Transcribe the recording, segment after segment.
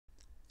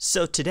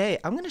So today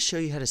I'm going to show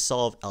you how to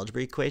solve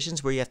algebra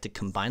equations where you have to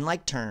combine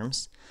like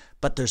terms,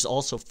 but there's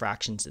also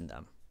fractions in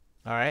them.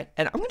 All right,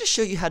 and I'm going to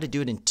show you how to do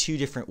it in two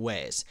different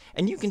ways,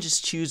 and you can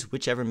just choose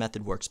whichever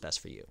method works best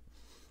for you.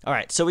 All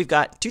right, so we've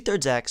got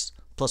 2/3 x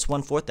plus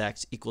 1/4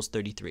 x equals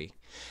 33.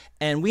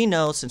 And we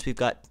know since we've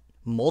got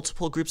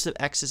multiple groups of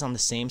x's on the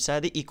same side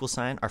of the equal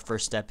sign, our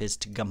first step is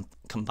to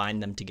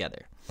combine them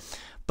together.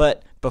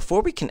 But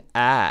before we can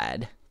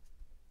add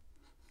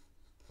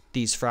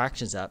these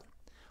fractions up,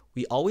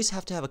 we always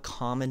have to have a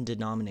common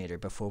denominator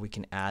before we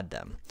can add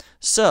them.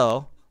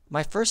 So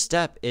my first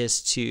step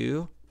is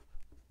to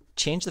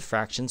change the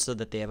fractions so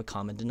that they have a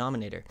common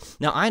denominator.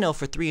 Now I know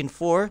for 3 and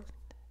 4,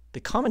 the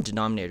common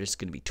denominator is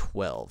going to be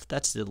 12.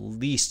 That's the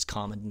least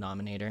common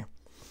denominator.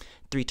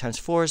 3 times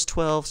 4 is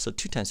 12, so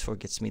 2 times 4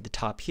 gets me the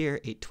top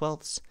here,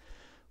 8/12.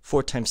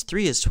 4 times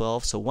 3 is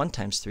 12, so 1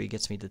 times 3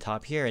 gets me the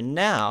top here. And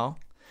now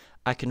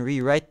I can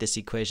rewrite this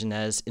equation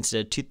as,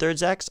 instead of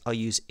 2/3 x, I'll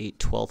use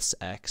 8/12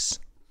 x.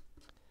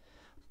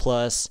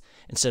 Plus,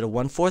 instead of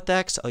 1/4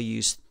 x, I'll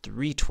use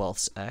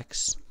 3/12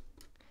 x.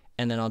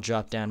 And then I'll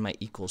drop down my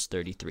equals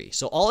 33.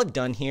 So all I've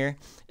done here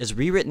is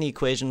rewritten the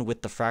equation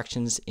with the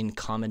fractions in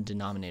common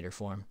denominator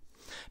form.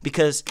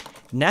 Because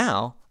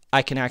now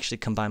I can actually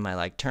combine my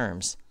like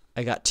terms.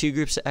 I got two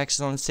groups of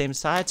x's on the same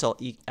side, so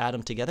I'll add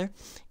them together.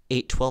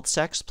 8/12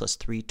 x plus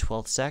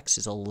 3/12 x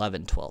is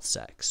 11/12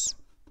 x.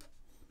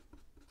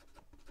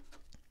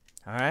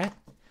 All right?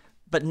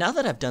 But now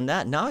that I've done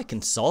that, now I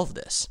can solve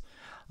this.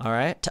 All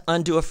right? To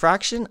undo a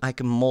fraction, I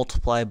can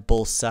multiply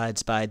both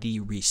sides by the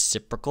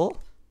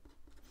reciprocal.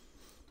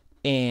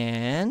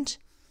 And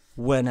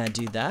when I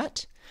do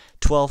that,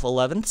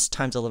 12/11ths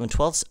times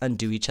 11/12ths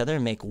undo each other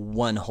and make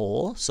one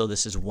whole. So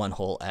this is 1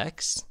 whole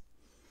x.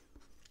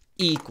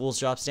 Equals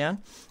drops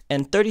down.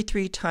 And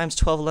 33 times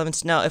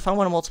 12/11ths. Now, if I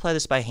want to multiply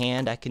this by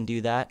hand, I can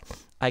do that.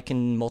 I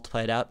can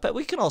multiply it out, but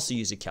we can also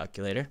use a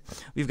calculator.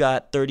 We've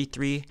got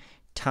 33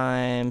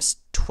 times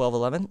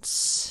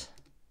 12/11ths.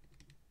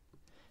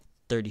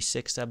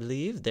 36, I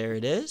believe. There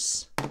it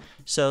is.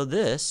 So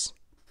this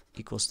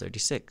equals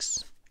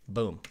 36.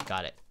 Boom.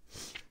 Got it.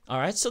 All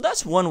right, so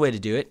that's one way to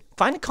do it.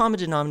 Find a common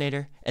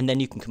denominator, and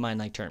then you can combine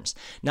like terms.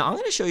 Now, I'm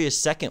going to show you a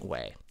second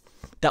way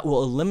that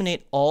will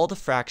eliminate all the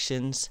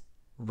fractions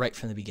right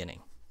from the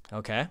beginning,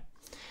 okay?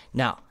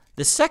 Now,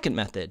 the second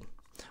method,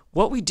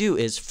 what we do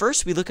is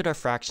first we look at our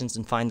fractions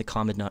and find the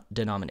common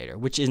denominator,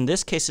 which in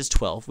this case is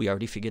 12. We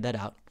already figured that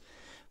out.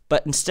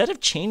 But instead of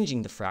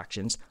changing the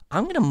fractions,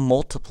 I'm going to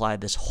multiply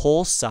this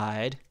whole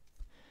side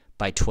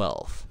by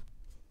 12,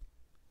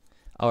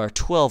 or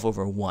 12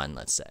 over 1,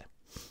 let's say.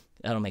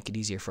 That'll make it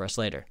easier for us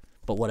later.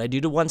 But what I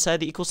do to one side of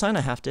the equal sign,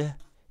 I have to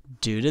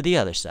do to the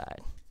other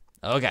side.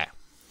 Okay.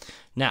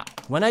 Now,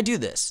 when I do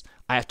this,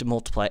 I have to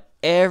multiply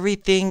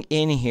everything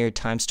in here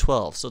times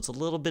 12. So it's a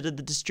little bit of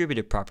the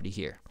distributive property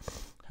here.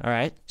 All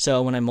right.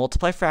 So when I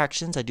multiply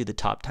fractions, I do the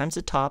top times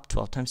the top.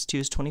 12 times 2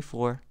 is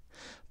 24.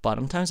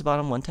 Bottom times the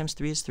bottom. 1 times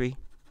 3 is 3.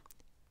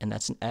 And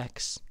that's an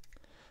x.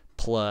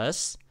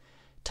 Plus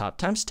top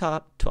times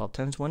top. 12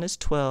 times 1 is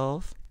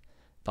 12.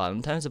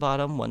 Bottom times the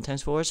bottom. 1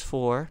 times 4 is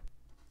 4.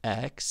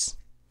 X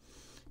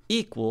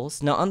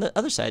equals, now on the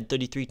other side,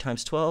 33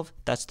 times 12,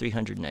 that's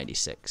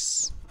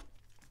 396.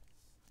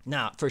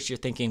 Now, at first you're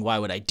thinking, why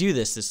would I do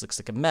this? This looks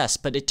like a mess.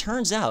 But it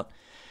turns out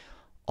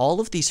all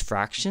of these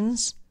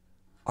fractions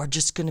are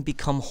just going to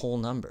become whole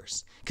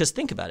numbers. Because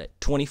think about it.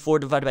 24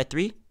 divided by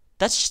 3,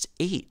 that's just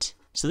 8.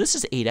 So this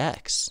is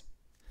 8x.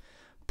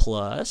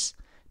 Plus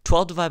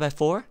 12 divided by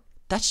 4,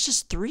 that's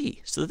just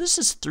 3. So this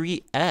is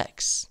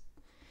 3x.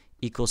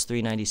 Equals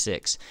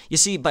 396. You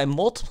see, by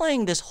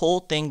multiplying this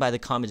whole thing by the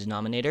common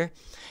denominator,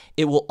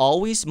 it will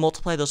always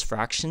multiply those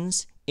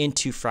fractions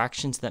into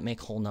fractions that make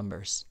whole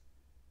numbers.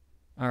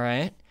 All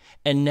right?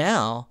 And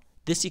now,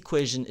 this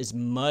equation is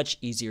much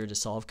easier to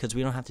solve because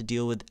we don't have to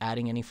deal with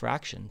adding any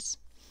fractions.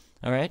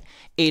 All right?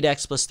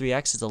 8x plus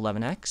 3x is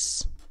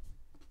 11x.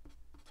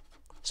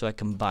 So I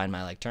combine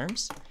my like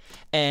terms.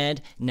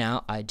 And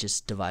now I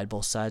just divide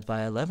both sides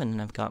by 11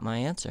 and I've got my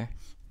answer.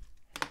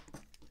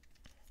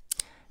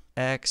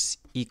 X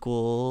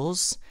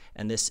equals,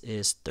 and this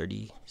is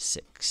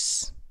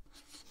 36.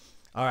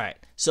 All right,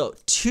 so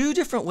two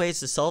different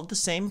ways to solve the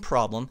same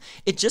problem.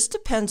 It just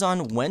depends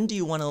on when do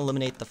you want to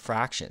eliminate the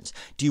fractions.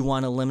 Do you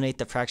want to eliminate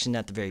the fraction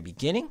at the very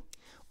beginning,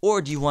 or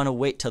do you want to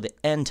wait till the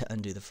end to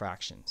undo the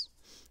fractions?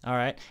 All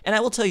right, and I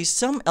will tell you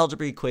some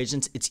algebra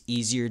equations, it's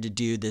easier to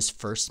do this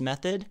first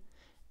method,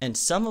 and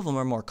some of them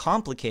are more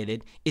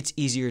complicated. It's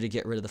easier to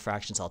get rid of the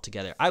fractions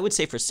altogether. I would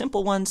say for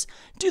simple ones,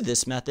 do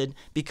this method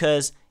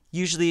because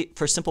usually,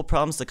 for simple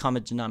problems, the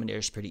common denominator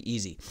is pretty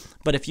easy.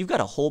 But if you've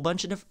got a whole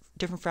bunch of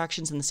different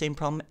fractions in the same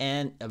problem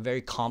and a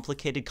very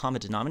complicated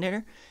common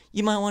denominator,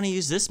 you might want to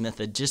use this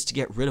method just to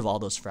get rid of all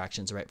those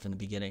fractions right from the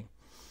beginning.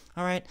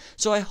 All right,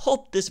 so I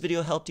hope this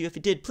video helped you. If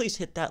it did, please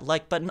hit that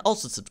like button.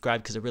 Also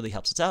subscribe because it really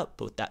helps us out.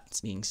 But with that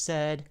being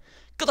said,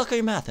 good luck on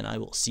your math, and I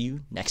will see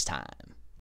you next time.